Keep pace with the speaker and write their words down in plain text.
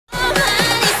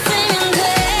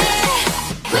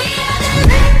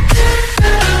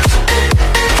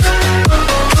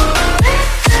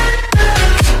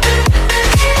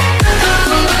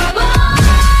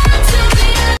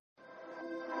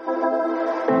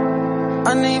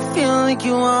I know you feel like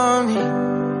you want me,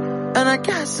 and I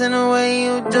guess in a way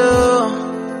you do.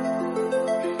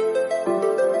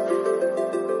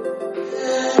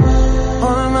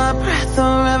 Holding my breath,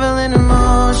 unraveling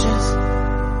emotions.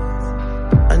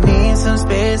 I need some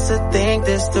space to think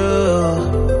this through.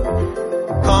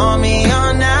 Call me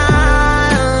all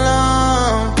night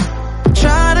long.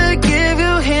 Try to give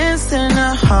you hints and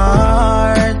a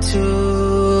heart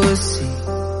to see.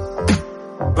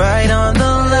 Right on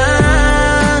the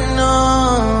line,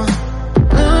 no.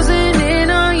 Losing it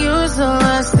on you's the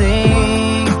last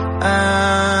thing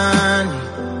I need.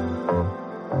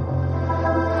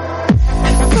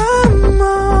 If I'm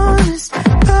honest,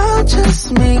 I'll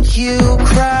just make you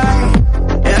cry.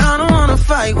 And I don't wanna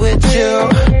fight with you,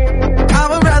 I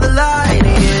would rather lie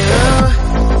to you.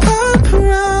 I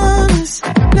promise,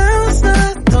 now's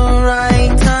not the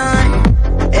right time.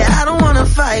 Yeah, I don't wanna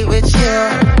fight with you,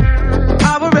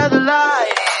 I would rather lie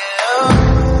to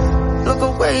you. Look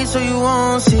away so you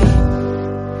won't see,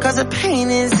 cause the pain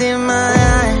is in my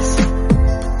eyes.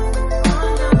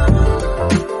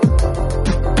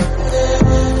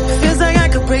 Feels like I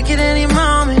could break it any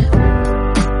moment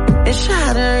and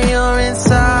shatter your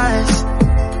insides.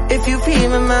 If you be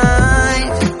my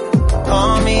mind,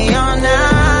 call me all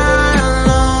night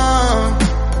long.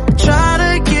 Try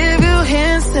to give you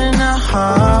hints and a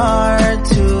heart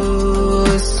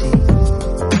to see.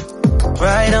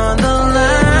 Right on the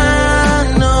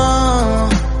line, no.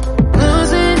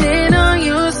 Losing it on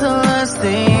you's the last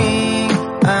thing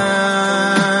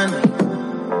I need.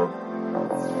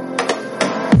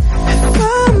 If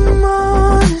I'm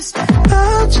honest,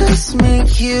 I'll just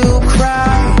make you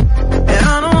cry. And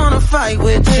I don't wanna fight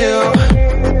with you,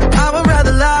 I would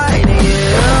rather lie to you.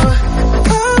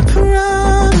 I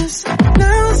promise,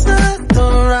 now's not the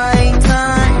right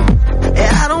time.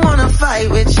 Yeah, I don't wanna fight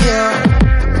with you,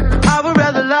 I would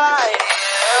rather lie to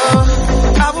you.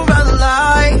 I would rather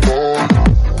lie,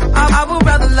 I would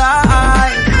rather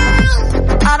lie.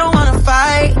 I don't wanna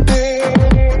fight,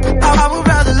 I would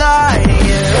rather lie to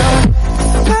you.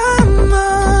 If I'm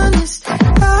honest,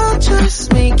 I'll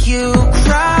just make you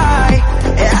cry.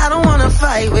 Yeah, I don't wanna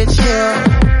fight with you,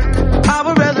 I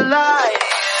would rather lie to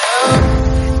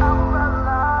you.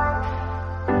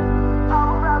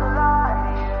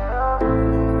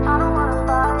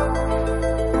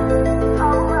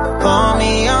 Call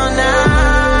me all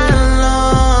night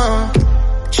long.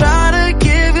 Try to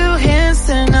give you hints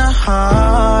and a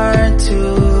heart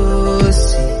to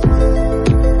see.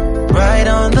 Right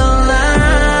on the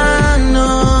line, no.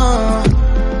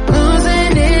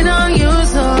 Losing it on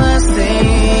you's the last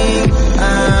thing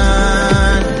I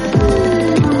need.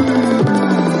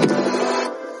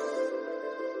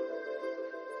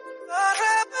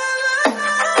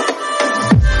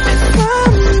 If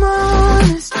I'm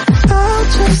honest, I'll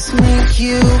just make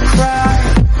you